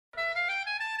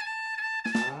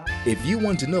If you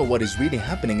want to know what is really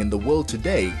happening in the world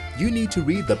today, you need to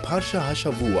read the Parsha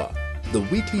HaShavua, the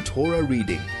weekly Torah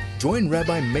reading. Join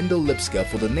Rabbi Mendel Lipskar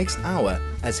for the next hour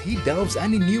as he delves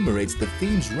and enumerates the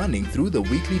themes running through the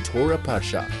weekly Torah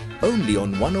Parsha, only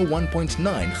on 101.9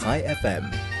 Chai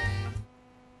FM.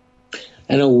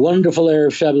 And a wonderful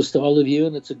Erev Shabbos to all of you,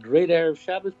 and it's a great Erev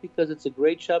Shabbos because it's a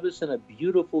great Shabbos and a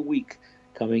beautiful week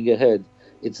coming ahead.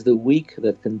 It's the week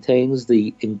that contains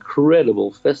the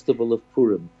incredible festival of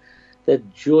Purim,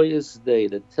 that joyous day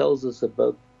that tells us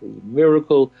about the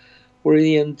miracle where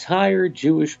the entire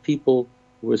Jewish people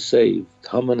were saved.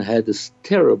 Haman had this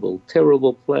terrible,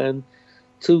 terrible plan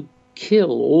to kill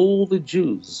all the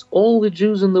Jews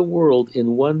in the world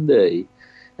in one day,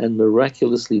 and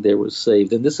miraculously they were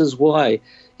saved. And this is why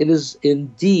it is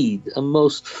indeed a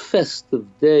most festive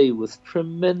day with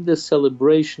tremendous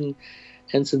celebration.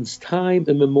 And since time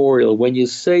immemorial, when you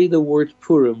say the word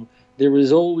Purim, there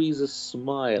is always a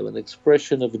smile, an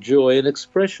expression of joy, an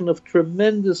expression of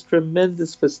tremendous,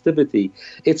 tremendous festivity.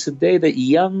 It's a day that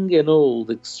young and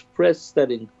old express that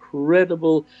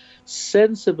incredible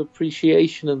sense of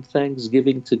appreciation and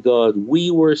thanksgiving to God.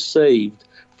 We were saved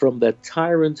from that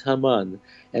tyrant Haman,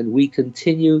 and we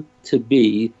continue to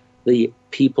be the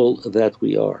people that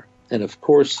we are. And of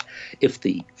course, if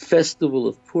the festival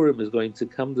of Purim is going to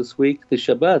come this week, the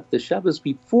Shabbos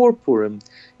before Purim,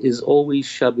 is always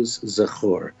Shabbos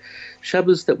Zachor,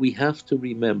 Shabbos that we have to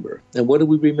remember. And what do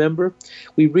we remember?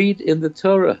 We read in the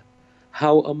Torah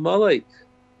how Amalek,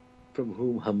 from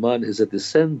whom Haman is a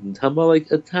descendant,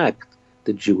 Amalek attacked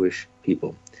the Jewish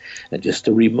people. And just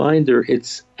a reminder,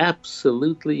 it's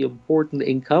absolutely important,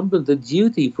 incumbent, a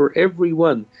duty for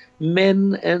everyone,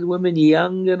 men and women,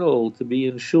 young and old, to be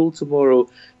in shul tomorrow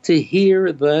to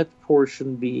hear that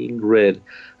portion being read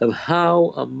of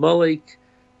how Amalek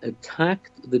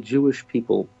attacked the Jewish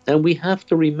people. And we have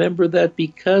to remember that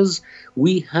because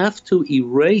we have to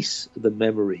erase the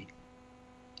memory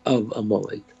of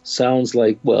Amalek. Sounds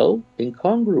like, well,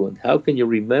 incongruent. How can you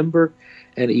remember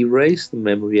and erase the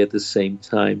memory at the same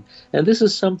time? And this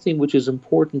is something which is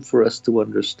important for us to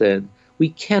understand. We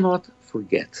cannot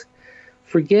forget.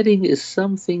 Forgetting is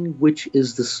something which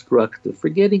is destructive.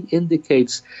 Forgetting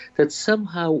indicates that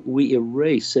somehow we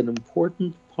erase an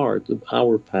important part of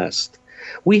our past.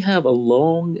 We have a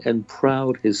long and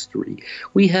proud history.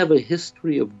 We have a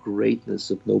history of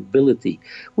greatness, of nobility.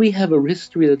 We have a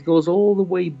history that goes all the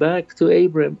way back to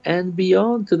Abraham and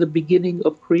beyond to the beginning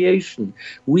of creation.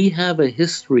 We have a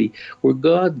history where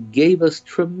God gave us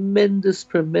tremendous,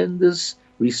 tremendous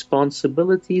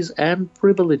responsibilities and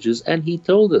privileges, and he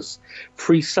told us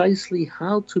precisely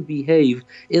how to behave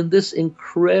in this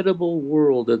incredible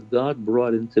world that God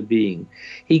brought into being.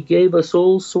 He gave us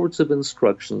all sorts of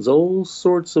instructions, all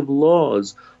sorts of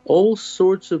laws, all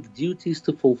sorts of duties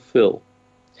to fulfill.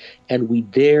 And we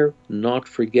dare not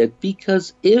forget,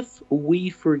 because if we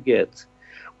forget,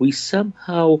 we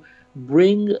somehow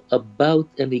bring about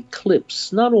an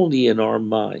eclipse, not only in our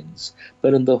minds,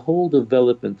 but in the whole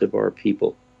development of our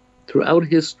people. Throughout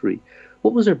history,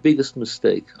 what was our biggest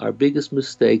mistake? Our biggest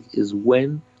mistake is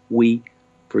when we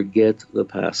forget the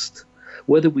past,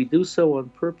 whether we do so on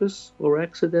purpose or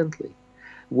accidentally,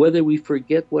 whether we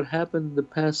forget what happened in the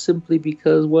past simply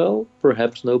because, well,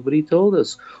 perhaps nobody told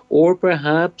us, or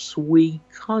perhaps we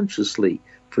consciously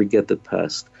forget the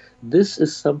past. This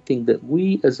is something that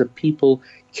we as a people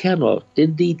cannot,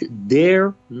 indeed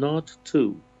dare not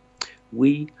to.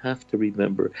 We have to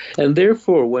remember. And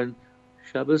therefore, when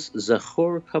Shabbos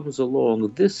Zachor comes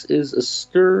along, this is a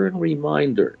stern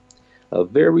reminder, a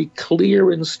very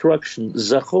clear instruction.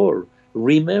 Zachor,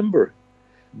 remember,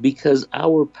 because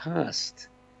our past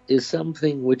is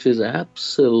something which is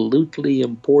absolutely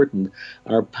important.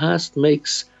 Our past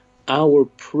makes our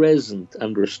present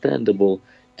understandable,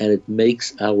 and it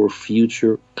makes our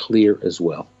future clear as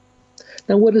well.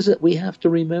 Now, what is it we have to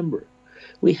remember?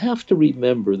 We have to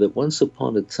remember that once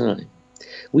upon a time,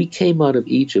 we came out of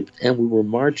Egypt and we were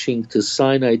marching to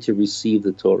Sinai to receive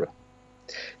the Torah.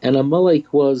 And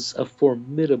Amalek was a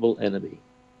formidable enemy.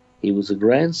 He was a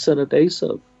grandson of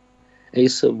Esau.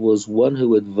 Esau was one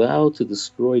who had vowed to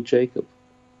destroy Jacob.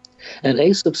 And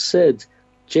Esau said,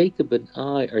 Jacob and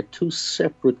I are two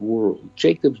separate worlds.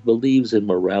 Jacob believes in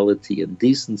morality and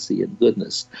decency and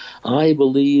goodness. I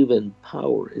believe in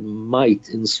power, in might,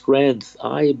 in strength.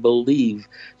 I believe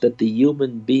that the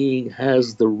human being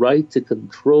has the right to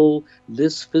control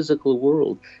this physical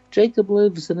world. Jacob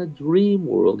lives in a dream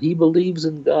world. He believes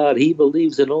in God. He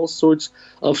believes in all sorts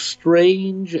of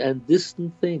strange and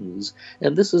distant things.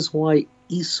 And this is why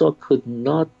Esau could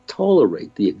not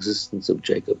tolerate the existence of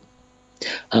Jacob.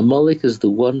 Amalek is the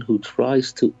one who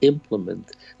tries to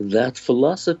implement that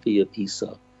philosophy of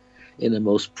Esau in a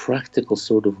most practical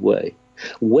sort of way.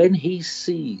 When he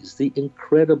sees the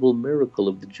incredible miracle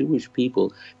of the Jewish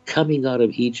people coming out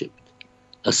of Egypt,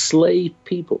 a slave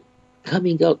people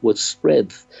coming out with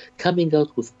strength, coming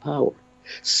out with power,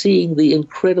 seeing the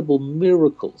incredible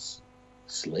miracles,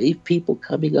 slave people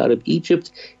coming out of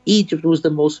Egypt. Egypt was the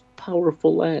most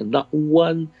powerful land. Not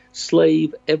one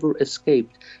slave ever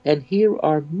escaped. And here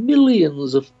are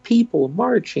millions of people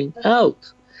marching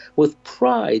out with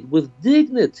pride, with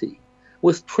dignity,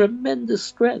 with tremendous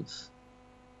strength.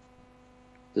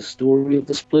 The story of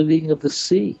the splitting of the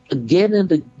sea, again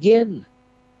and again,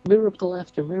 miracle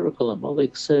after miracle.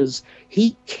 Amalek says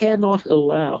he cannot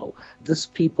allow this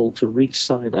people to reach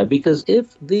Sinai, because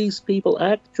if these people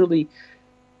actually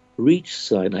reach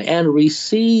Sinai and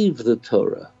receive the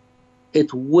Torah,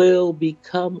 it will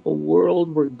become a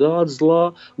world where God's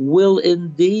law will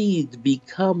indeed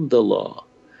become the law.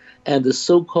 And the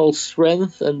so-called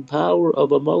strength and power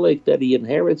of Amalek that he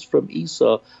inherits from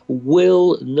Esau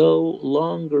will no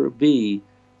longer be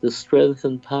the strength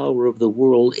and power of the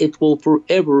world. It will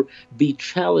forever be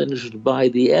challenged by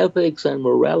the ethics and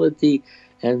morality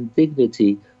and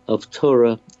dignity of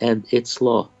Torah and its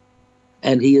law.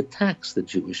 And he attacks the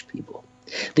Jewish people.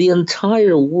 The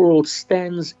entire world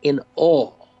stands in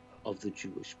awe of the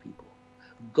Jewish people.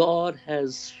 God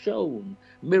has shown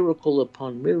miracle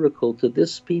upon miracle to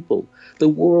this people. The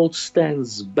world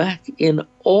stands back in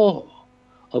awe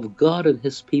of God and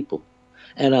his people.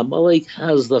 And Amalek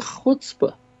has the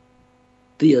chutzpah,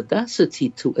 the audacity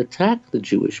to attack the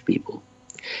Jewish people.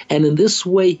 And in this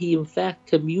way, he in fact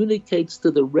communicates to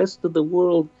the rest of the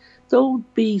world,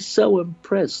 don't be so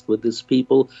impressed with this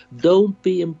people. Don't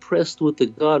be impressed with the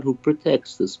God who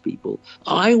protects this people.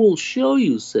 I will show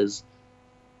you, says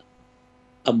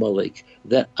Amalek,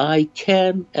 that I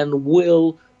can and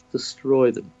will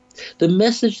destroy them. The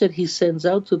message that he sends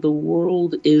out to the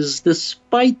world is,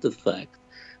 despite the fact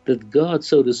that God,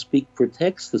 so to speak,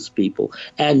 protects this people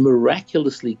and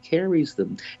miraculously carries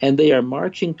them, and they are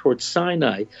marching towards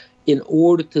Sinai in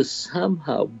order to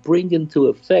somehow bring into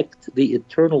effect the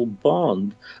eternal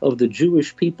bond of the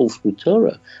Jewish people through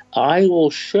Torah, I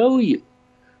will show you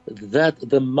that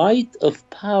the might of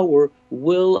power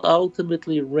will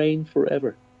ultimately reign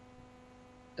forever.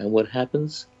 And what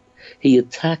happens? He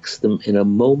attacks them in a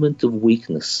moment of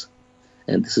weakness.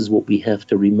 And this is what we have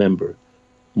to remember.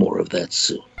 More of that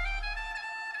soon.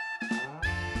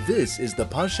 This is the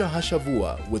Parsha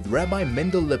Hashavua with Rabbi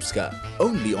Mendel Lipskar,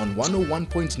 only on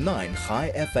 101.9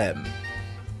 Chai FM.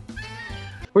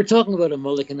 We're talking about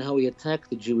Amalek and how he attacked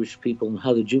the Jewish people and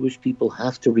how the Jewish people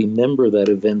have to remember that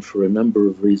event for a number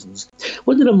of reasons.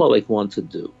 What did Amalek want to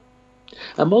do?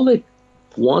 Amalek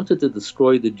wanted to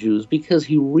destroy the Jews because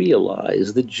he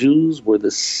realized the Jews were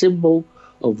the symbol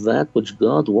of that which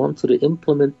God wanted to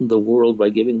implement in the world by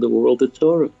giving the world the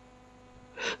Torah.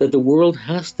 That the world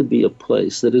has to be a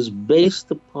place that is based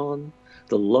upon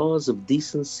the laws of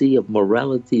decency, of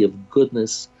morality, of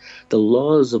goodness. The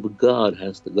laws of God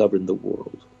has to govern the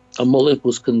world. Amalek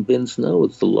was convinced, no,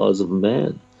 it's the laws of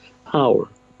man, power,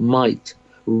 might,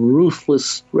 ruthless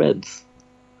strength.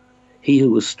 He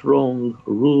who is strong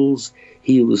rules,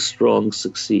 he who is strong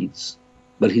succeeds.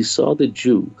 But he saw the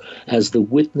Jew as the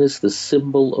witness, the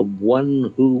symbol of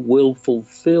one who will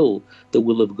fulfill the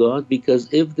will of God,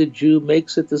 because if the Jew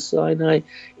makes it to Sinai,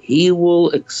 he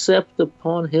will accept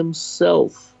upon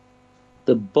himself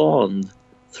the bond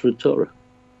through Torah.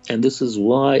 And this is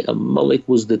why Amalek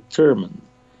was determined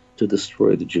to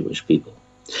destroy the Jewish people.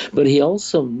 But he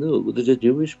also knew that the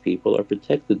Jewish people are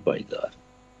protected by God.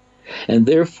 And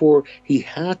therefore, he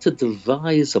had to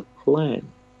devise a plan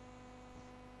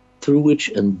through which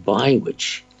and by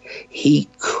which he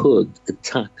could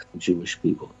attack the Jewish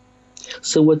people.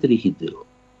 So what did he do?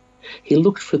 He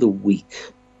looked for the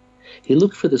weak. He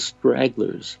looked for the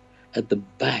stragglers at the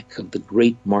back of the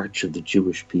great march of the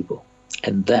Jewish people.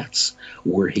 And that's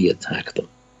where he attacked them.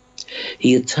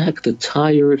 He attacked the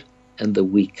tired and the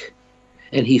weak.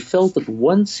 And he felt that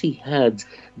once he had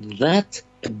that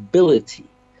ability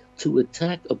to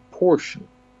attack a portion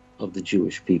of the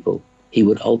Jewish people, he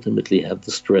would ultimately have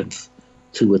the strength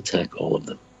to attack all of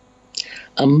them.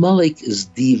 Amalek is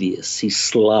devious, he's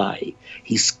sly,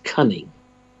 he's cunning.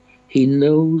 He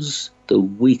knows the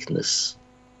weakness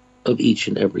of each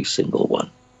and every single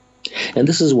one. And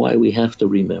this is why we have to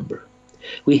remember.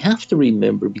 We have to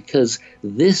remember because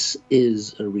this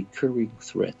is a recurring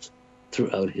threat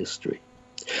throughout history.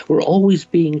 We're always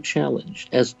being challenged.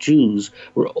 As Jews,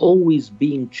 we're always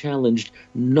being challenged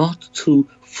not to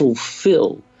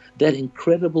fulfill that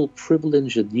incredible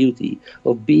privilege and duty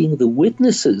of being the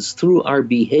witnesses through our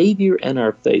behavior and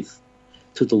our faith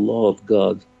to the law of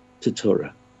God, to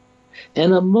Torah.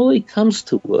 And Amalek comes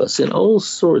to us in all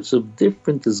sorts of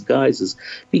different disguises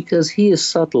because he is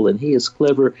subtle and he is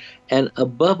clever, and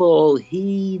above all,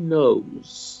 he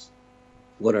knows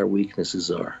what our weaknesses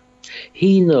are.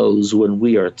 He knows when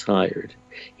we are tired.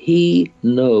 He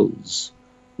knows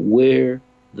where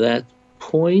that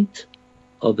point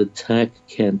of attack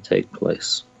can take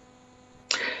place.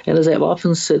 And as I've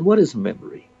often said, what is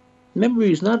memory?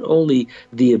 Memory is not only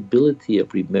the ability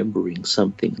of remembering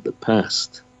something in the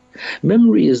past.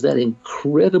 Memory is that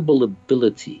incredible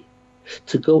ability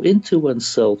to go into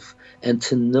oneself and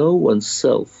to know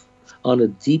oneself on a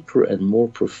deeper and more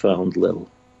profound level.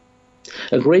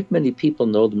 A great many people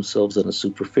know themselves on a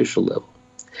superficial level,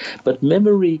 but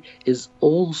memory is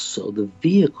also the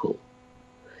vehicle.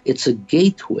 It's a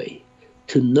gateway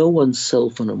to know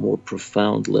oneself on a more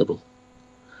profound level,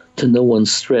 to know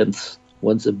one's strengths,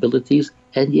 one's abilities,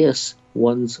 and yes,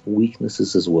 one's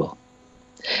weaknesses as well.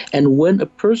 And when a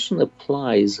person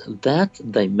applies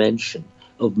that dimension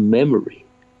of memory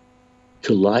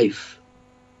to life,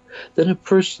 then a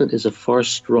person is a far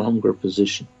stronger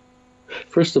position.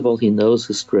 First of all, he knows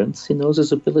his strengths, he knows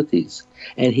his abilities,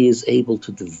 and he is able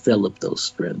to develop those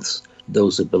strengths,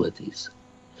 those abilities.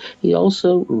 He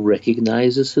also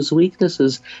recognizes his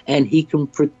weaknesses, and he can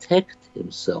protect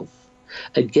himself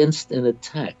against an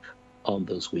attack on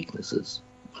those weaknesses.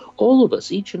 All of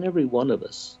us, each and every one of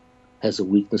us, has a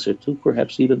weakness or two,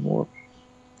 perhaps even more.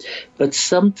 But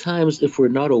sometimes if we're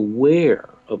not aware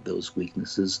of those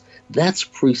weaknesses, that's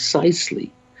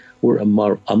precisely where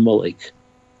Amalek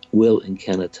will and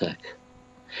can attack.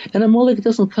 And Amalek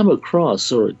doesn't come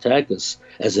across or attack us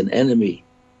as an enemy.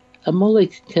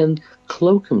 Amalek can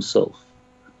cloak himself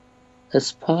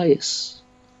as pious,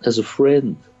 as a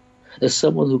friend, as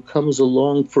someone who comes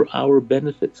along for our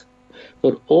benefit.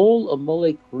 But all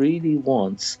Amalek really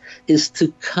wants is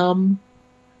to come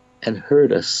and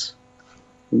hurt us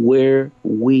where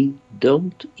we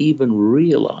don't even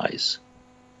realize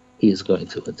he is going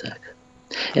to attack.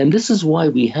 And this is why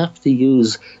we have to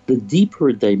use the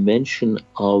deeper dimension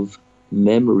of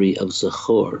memory, of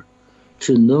Zachor,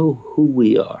 to know who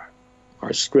we are,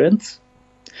 our strengths,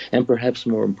 and perhaps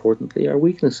more importantly, our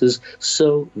weaknesses,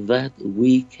 so that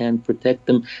we can protect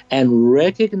them and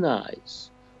recognize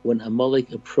when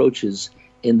Amalek approaches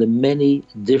in the many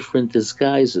different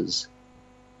disguises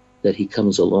that he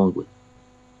comes along with.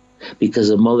 Because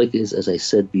Amalek is, as I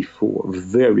said before,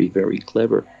 very, very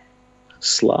clever,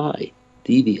 sly,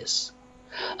 devious.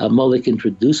 Amalek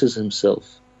introduces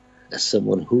himself as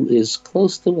someone who is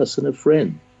close to us and a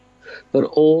friend. But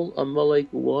all Amalek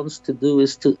wants to do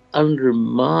is to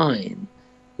undermine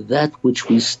that which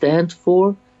we stand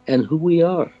for and who we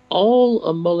are. All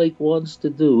Amalek wants to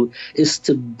do is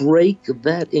to break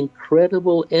that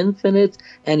incredible, infinite,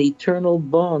 and eternal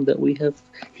bond that we have.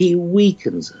 He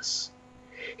weakens us.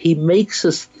 He makes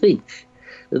us think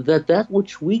that that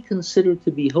which we consider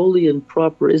to be holy and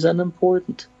proper is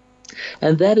unimportant.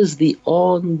 And that is the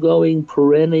ongoing,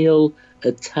 perennial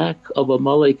attack of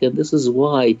Amalek. And this is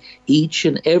why each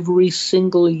and every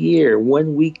single year,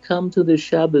 when we come to the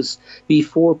Shabbos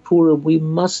before Purim, we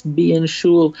must be in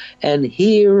shul and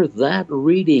hear that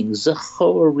reading.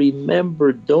 Zachor,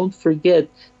 remember, don't forget,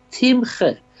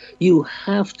 Timche. You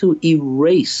have to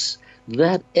erase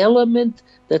that element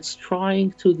that's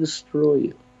trying to destroy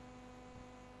you.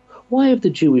 Why have the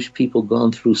Jewish people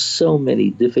gone through so many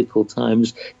difficult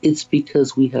times? It's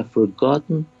because we have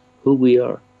forgotten who we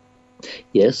are.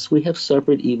 Yes, we have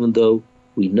suffered even though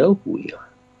we know who we are.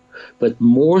 But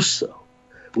more so,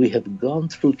 we have gone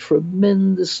through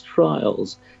tremendous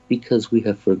trials because we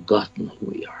have forgotten who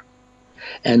we are.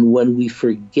 And when we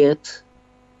forget,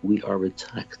 we are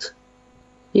attacked.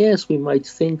 Yes, we might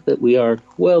think that we are,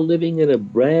 living in a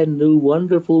brand new,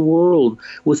 wonderful world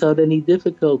without any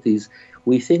difficulties.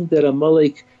 We think that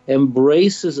Amalek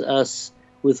embraces us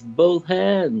with both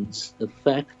hands. The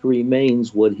fact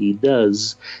remains what he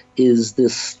does is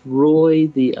destroy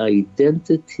the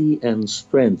identity and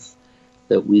strength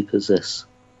that we possess.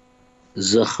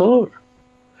 Zachor,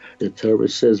 the Torah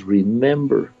says,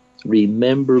 remember.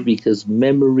 Remember, because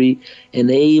memory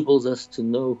enables us to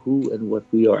know who and what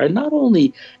we are. And not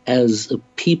only as a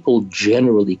people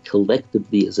generally,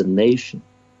 collectively, as a nation,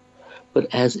 but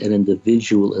as an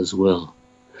individual as well.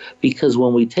 Because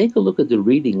when we take a look at the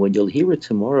reading, when you'll hear it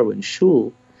tomorrow in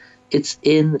shul, it's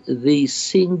in the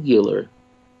singular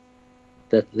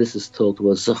that this is told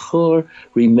to us. Zachor,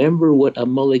 remember what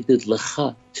Amalek did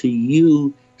lecha, to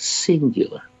you,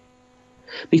 singular.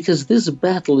 Because this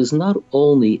battle is not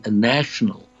only a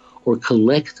national or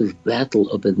collective battle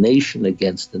of a nation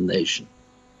against a nation.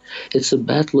 It's a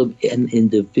battle of an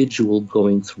individual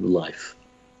going through life.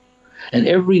 And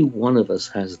every one of us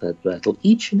has that battle.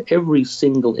 Each and every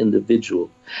single individual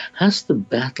has to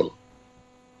battle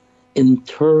in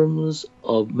terms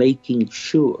of making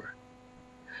sure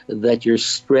that your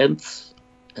strengths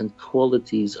and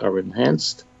qualities are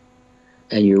enhanced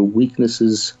and your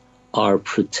weaknesses are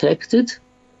protected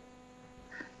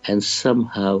and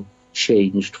somehow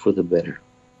changed for the better.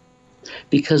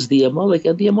 Because the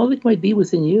Amalek might be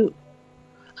within you.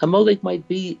 Amalek might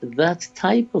be that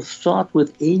type of thought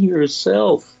within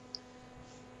yourself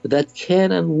that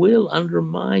can and will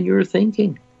undermine your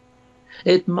thinking.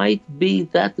 It might be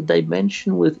that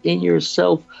dimension within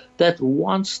yourself that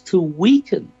wants to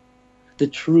weaken the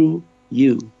true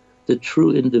you, the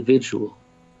true individual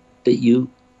that you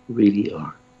really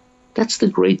are. That's the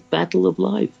great battle of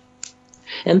life.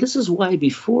 And this is why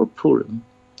before Purim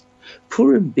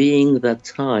being that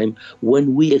time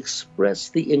when we express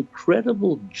the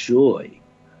incredible joy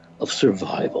of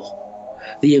survival,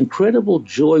 the incredible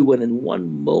joy when in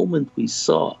one moment we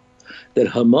saw that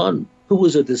Haman, who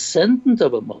was a descendant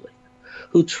of Amalek,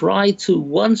 who tried to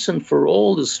once and for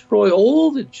all destroy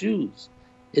all the Jews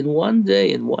in one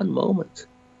day, in one moment.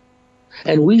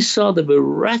 And we saw the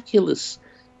miraculous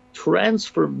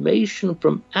transformation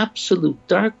from absolute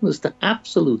darkness to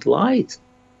absolute light.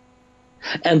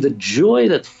 And the joy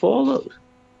that followed.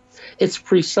 It's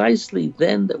precisely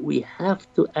then that we have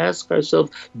to ask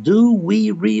ourselves, do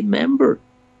we remember?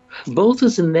 Both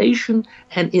as a nation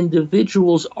and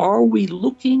individuals, are we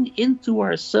looking into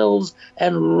ourselves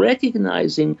and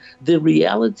recognizing the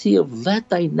reality of that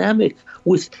dynamic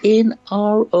within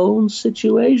our own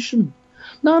situation?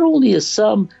 Not only as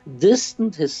some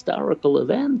distant historical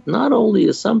event, not only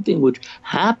as something which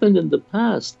happened in the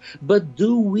past, but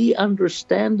do we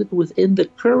understand it within the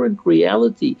current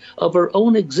reality of our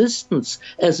own existence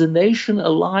as a nation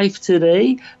alive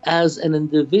today, as an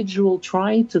individual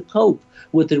trying to cope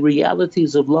with the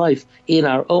realities of life in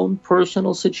our own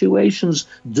personal situations?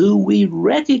 Do we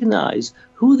recognize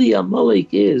who the Amalek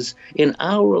is in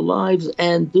our lives,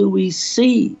 and do we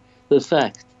see the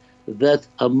fact that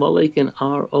Amalek in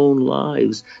our own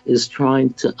lives is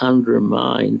trying to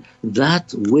undermine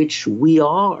that which we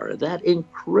are, that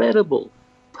incredible,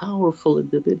 powerful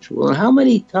individual? And how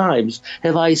many times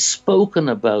have I spoken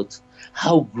about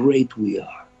how great we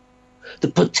are, the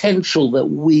potential that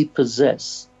we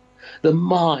possess, the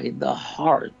mind, the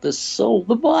heart, the soul,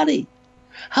 the body?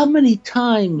 How many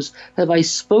times have I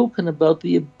spoken about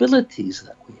the abilities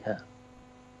that we have?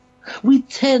 We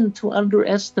tend to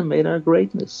underestimate our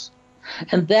greatness.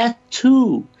 And that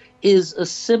too is a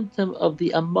symptom of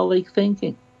the Amalek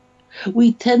thinking.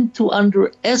 We tend to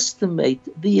underestimate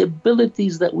the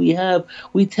abilities that we have.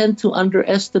 We tend to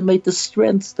underestimate the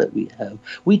strengths that we have.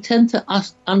 We tend to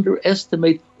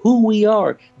underestimate who we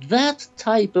are. That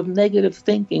type of negative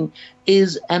thinking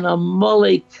is an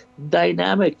Amalek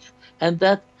dynamic, and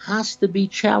that has to be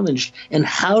challenged. And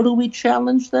how do we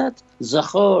challenge that?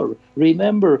 Zachor,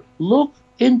 remember, look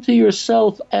into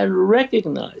yourself and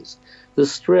recognize the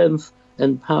strength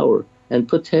and power and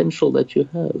potential that you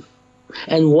have.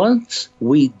 And once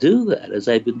we do that, as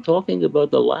I've been talking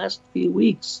about the last few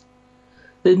weeks,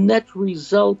 the net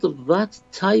result of that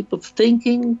type of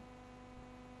thinking,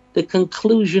 the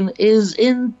conclusion is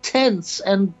intense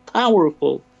and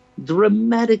powerful,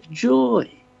 dramatic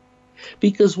joy.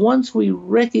 Because once we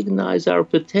recognize our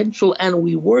potential and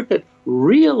we work at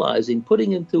realizing,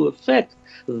 putting into effect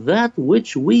that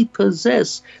which we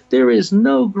possess, there is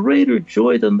no greater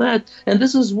joy than that. And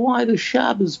this is why the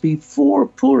Shabbos before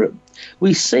Purim,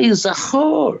 we say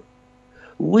Zachor.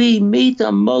 We meet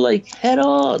Amalek head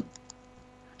on,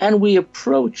 and we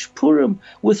approach Purim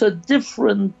with a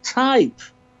different type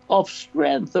of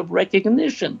strength, of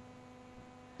recognition.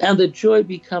 And the joy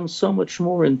becomes so much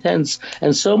more intense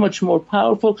and so much more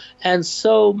powerful and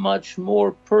so much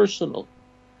more personal.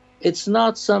 It's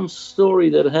not some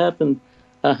story that happened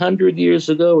 100 years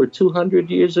ago or 200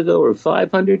 years ago or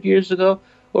 500 years ago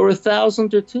or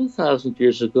 1,000 or 2,000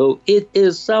 years ago. It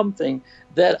is something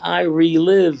that I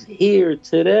relive here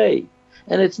today.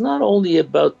 And it's not only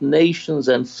about nations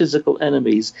and physical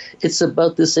enemies. It's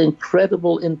about this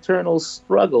incredible internal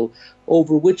struggle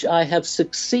over which I have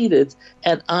succeeded,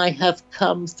 and I have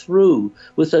come through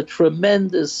with a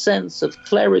tremendous sense of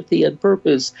clarity and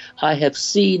purpose. I have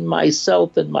seen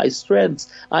myself and my strengths.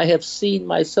 I have seen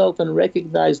myself and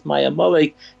recognized my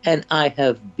Amalek, and I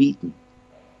have beaten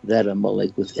that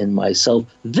Amalek within myself.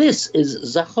 This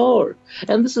is Zachor.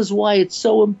 And this is why it's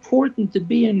so important to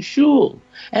be in Shul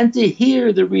and to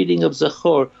hear the reading of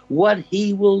Zachor, what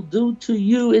he will do to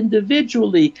you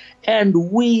individually.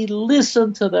 And we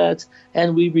listen to that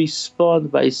and we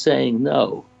respond by saying,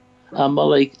 no,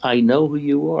 Amalek, I know who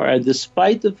you are. And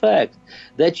despite the fact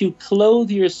that you clothe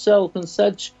yourself in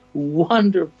such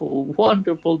wonderful,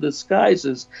 wonderful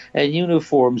disguises and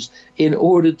uniforms in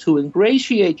order to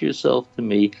ingratiate yourself to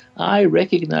me, I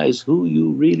recognize who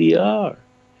you really are.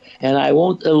 And I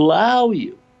won't allow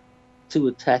you to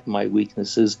attack my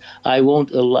weaknesses. I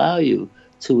won't allow you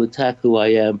to attack who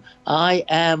I am. I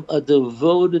am a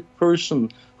devoted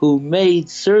person who made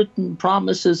certain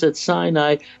promises at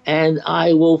Sinai, and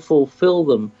I will fulfill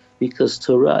them because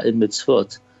Torah and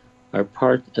mitzvot are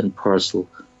part and parcel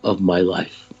of my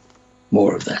life.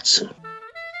 More of that soon.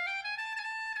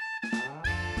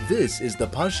 This is the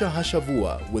Parsha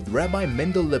Hashavua with Rabbi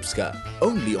Mendel Lipskar,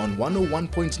 only on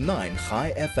 101.9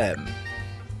 Chai FM.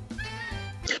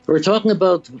 We're talking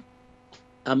about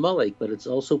Amalek, but it's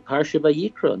also Parsha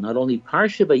Vayikra. Not only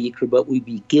Parsha Vayikra, but we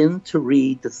begin to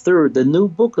read the new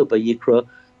book of Vayikra,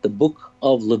 the book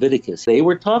of Leviticus. They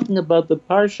were talking about the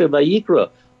Parsha Vayikra,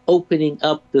 opening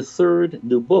up the third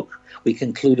new book. We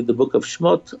concluded the book of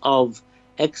Shmot of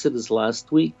Exodus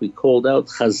last week. We called out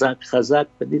Chazak, Chazak,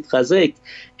 Benit Chazek.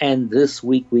 And this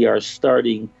week we are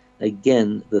starting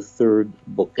again the third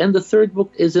book. And the third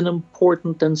book is an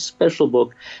important and special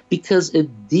book because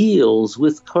it deals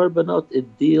with korbanot,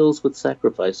 it deals with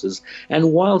sacrifices.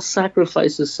 And while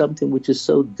sacrifice is something which is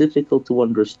so difficult to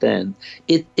understand,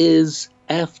 it is,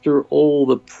 after all,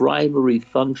 the primary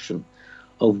function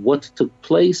of what took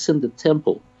place in the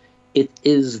temple. It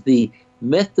is the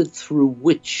method through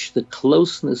which the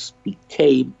closeness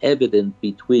became evident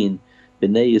between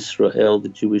Bnei Yisrael, the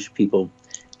Jewish people,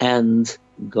 and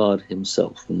God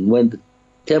himself. And when the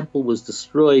temple was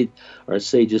destroyed, our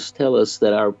sages tell us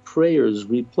that our prayers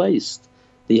replaced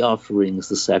the offerings,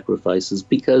 the sacrifices,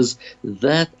 because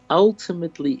that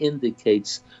ultimately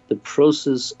indicates the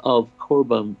process of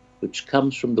korban, which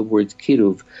comes from the word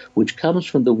kiruv, which comes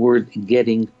from the word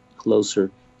getting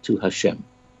closer to Hashem.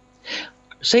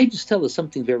 Sages tell us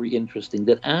something very interesting,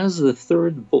 that as the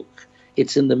third book,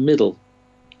 it's in the middle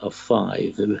of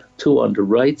five, two on the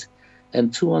right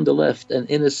and two on the left, and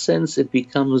in a sense it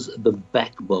becomes the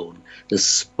backbone, the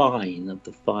spine of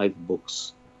the five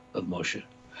books of Moshe.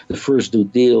 The first do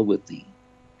deal with the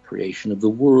creation of the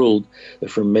world, the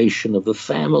formation of the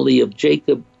family of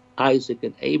Jacob, Isaac,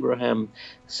 and Abraham.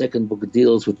 The second book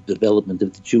deals with the development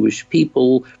of the Jewish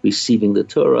people, receiving the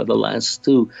Torah. The last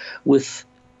two with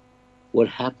what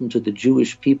happened to the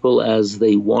Jewish people as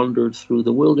they wandered through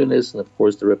the wilderness, and of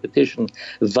course the repetition.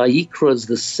 Vayikra is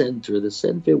the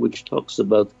center which talks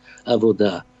about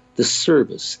avodah, the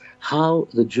service, how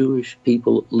the Jewish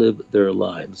people live their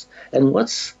lives. And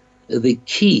what's the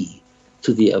key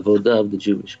to the avodah of the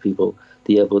Jewish people?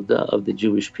 The avodah of the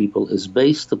Jewish people is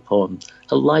based upon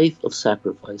a life of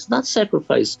sacrifice, not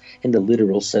sacrifice in the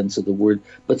literal sense of the word,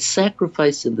 but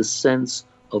sacrifice in the sense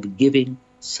of giving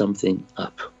something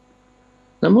up.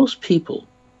 Now, most people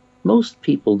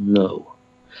know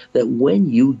that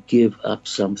when you give up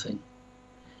something,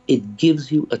 it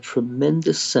gives you a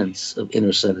tremendous sense of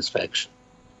inner satisfaction.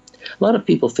 A lot of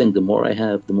people think the more I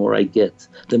have, the more I get,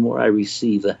 the more I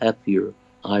receive, the happier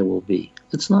I will be.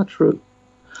 It's not true.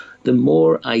 The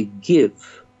more I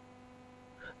give,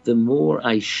 the more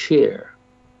I share,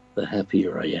 the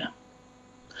happier I am.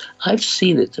 I've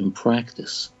seen it in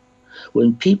practice.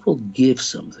 When people give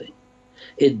something,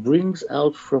 it brings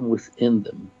out from within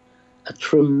them a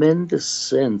tremendous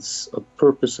sense of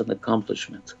purpose and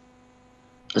accomplishment,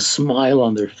 a smile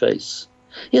on their face.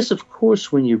 Yes, of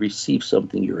course, when you receive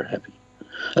something, you're happy.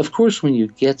 Of course, when you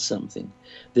get something,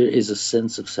 there is a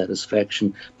sense of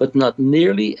satisfaction, but not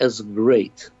nearly as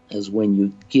great as when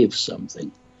you give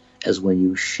something, as when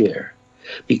you share.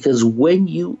 Because when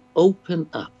you open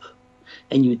up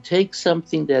and you take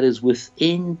something that is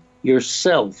within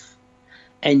yourself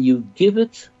and you give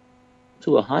it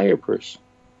to a higher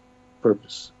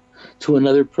purpose, to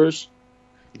another person,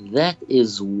 that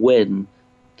is when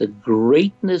the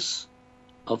greatness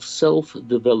of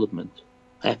self-development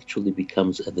actually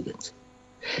becomes evident.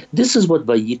 This is what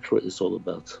Vayikra is all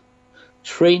about.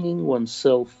 Training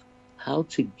oneself how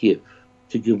to give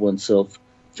oneself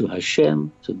to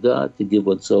Hashem, to God, to give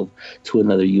oneself to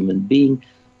another human being,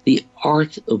 the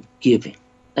art of giving.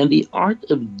 And the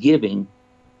art of giving,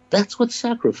 that's what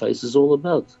sacrifice is all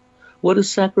about. What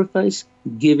is sacrifice?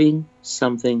 Giving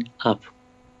something up.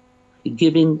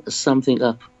 Giving something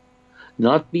up.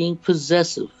 Not being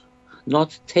possessive,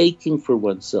 not taking for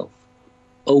oneself,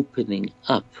 opening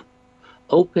up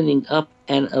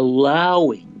and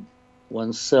allowing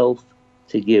oneself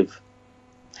to give.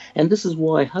 And this is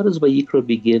why, how does Vayikra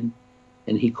begin?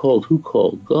 And he called, who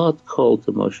called? God called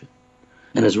to Moshe.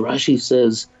 And as Rashi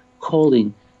says,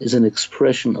 calling is an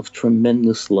expression of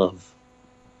tremendous love.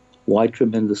 Why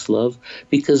tremendous love?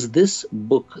 Because this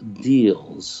book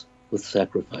deals with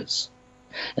sacrifice.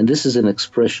 And this is an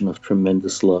expression of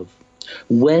tremendous love.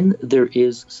 When there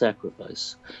is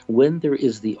sacrifice, when there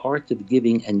is the art of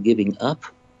giving and giving up,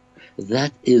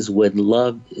 that is when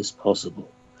love is possible.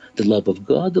 The love of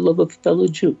God, the love of fellow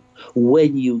Jew.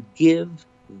 When you give,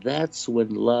 that's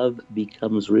when love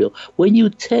becomes real. When you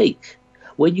take,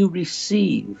 when you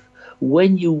receive,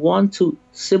 when you want to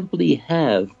simply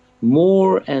have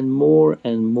more and more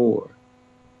and more,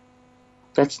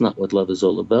 that's not what love is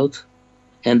all about.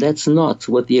 And that's not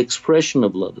what the expression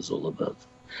of love is all about.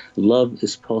 Love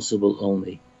is possible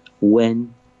only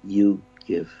when you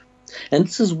give. And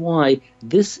this is why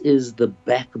this is the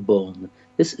backbone,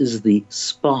 this is the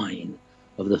spine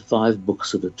of the 5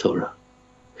 books of the Torah.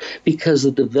 Because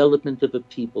the development of a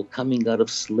people coming out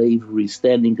of slavery,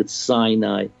 standing at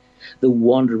Sinai, the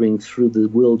wandering through the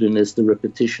wilderness, the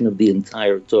repetition of the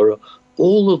entire Torah,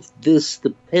 all of this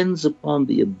depends upon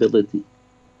the ability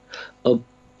of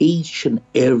each and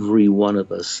every one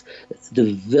of us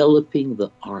developing the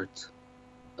art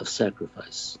of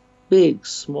sacrifice. Big,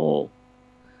 small,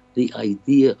 the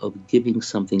idea of giving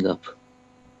something up,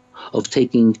 of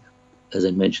taking, as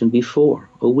I mentioned before,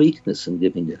 a weakness and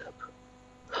giving it up,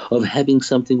 of having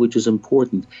something which is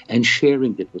important and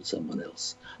sharing it with someone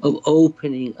else, of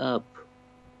opening up,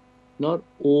 not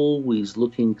always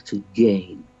looking to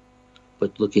gain,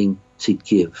 but looking to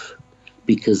give,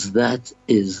 because that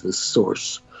is the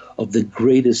source of the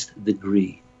greatest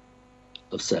degree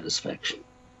of satisfaction.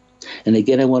 And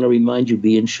again, I want to remind you,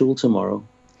 be in shul tomorrow.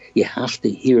 You have to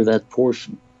hear that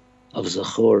portion of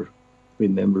Zachor,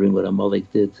 remembering what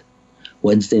Amalek did.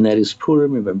 Wednesday night is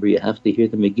Purim. Remember, you have to hear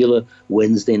the Megillah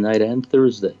Wednesday night and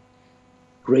Thursday.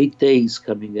 Great days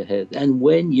coming ahead. And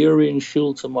when you're in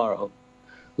shul tomorrow,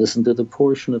 listen to the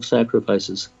portion of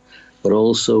sacrifices, but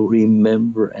also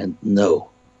remember and know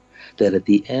that at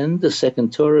the end, the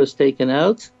second Torah is taken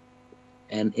out,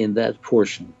 and in that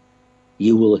portion,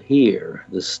 you will hear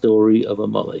the story of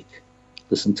Amalek.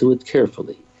 Listen to it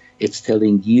carefully. It's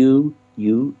telling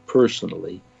you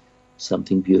personally,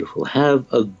 something beautiful. Have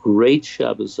a great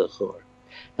Shabbos Zachor.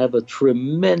 Have a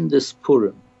tremendous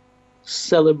Purim.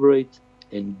 Celebrate,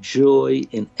 enjoy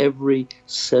in every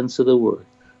sense of the word.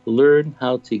 Learn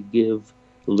how to give,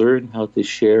 learn how to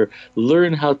share,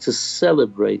 learn how to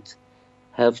celebrate.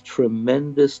 Have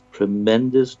tremendous,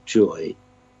 tremendous joy.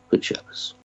 Good Shabbos.